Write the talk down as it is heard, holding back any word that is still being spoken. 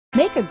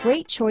Make a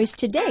great choice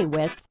today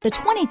with the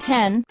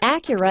 2010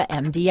 Acura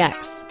MDX.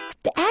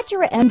 The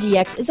Acura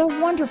MDX is a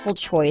wonderful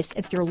choice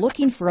if you're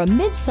looking for a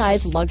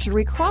mid-size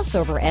luxury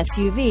crossover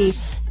SUV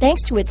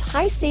thanks to its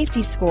high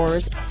safety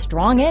scores,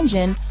 strong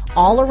engine,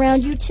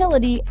 all-around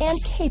utility, and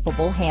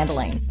capable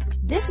handling.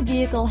 This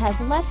vehicle has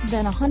less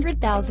than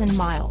 100,000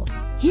 miles.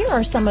 Here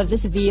are some of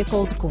this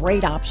vehicle's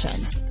great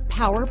options: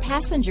 power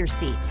passenger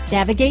seat,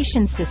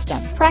 navigation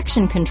system,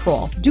 traction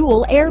control,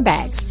 dual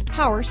airbags,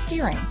 power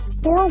steering,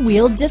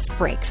 four-wheel disc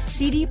brakes,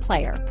 CD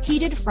player,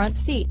 heated front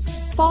seats,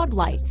 fog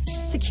lights,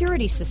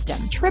 security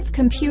system, trip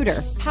computer,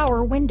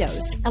 power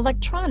windows,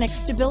 electronic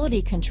stability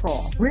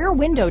control, rear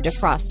window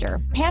defroster,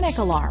 panic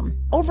alarm,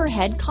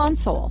 overhead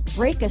console,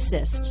 brake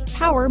assist,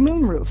 power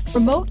moonroof,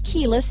 remote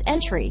keyless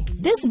entry.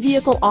 This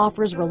vehicle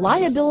offers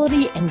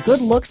reliability and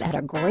good looks at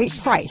a great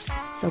price.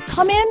 So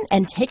come in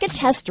and take a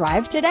test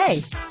drive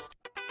today.